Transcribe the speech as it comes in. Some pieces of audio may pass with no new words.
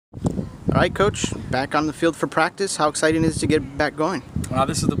All right, Coach, back on the field for practice. How exciting is it to get back going?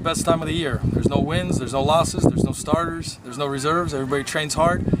 This is the best time of the year. There's no wins, there's no losses, there's no starters, there's no reserves. Everybody trains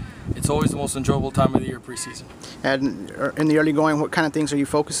hard. It's always the most enjoyable time of the year, preseason. And in the early going, what kind of things are you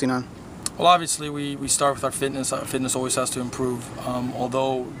focusing on? Well, obviously, we start with our fitness. Our fitness always has to improve,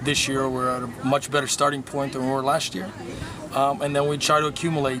 although this year we're at a much better starting point than we were last year. And then we try to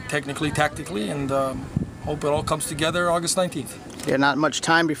accumulate technically, tactically, and hope it all comes together August 19th. Yeah, not much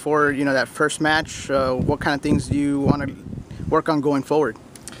time before that first match. What kind of things do you want to work on going forward?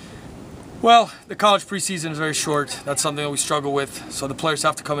 Well, the college preseason is very short. That's something that we struggle with. So the players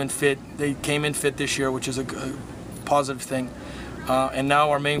have to come in fit. They came in fit this year, which is a positive thing. And now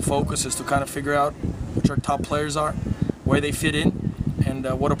our main focus is to kind of figure out which our top players are, where they fit in, and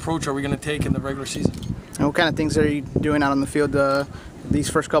what approach are we going to take in the regular season. And what kind of things are you doing out on the field these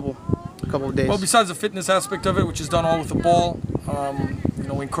first couple of days? Well, besides the fitness aspect of it, which is done all with the ball,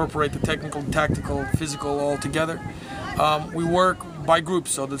 we incorporate the technical, tactical, physical all together. We work by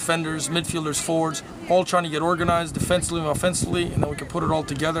groups, so defenders, midfielders, forwards, all trying to get organized defensively and offensively, and then we can put it all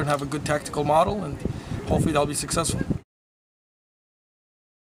together and have a good tactical model, and hopefully that'll be successful.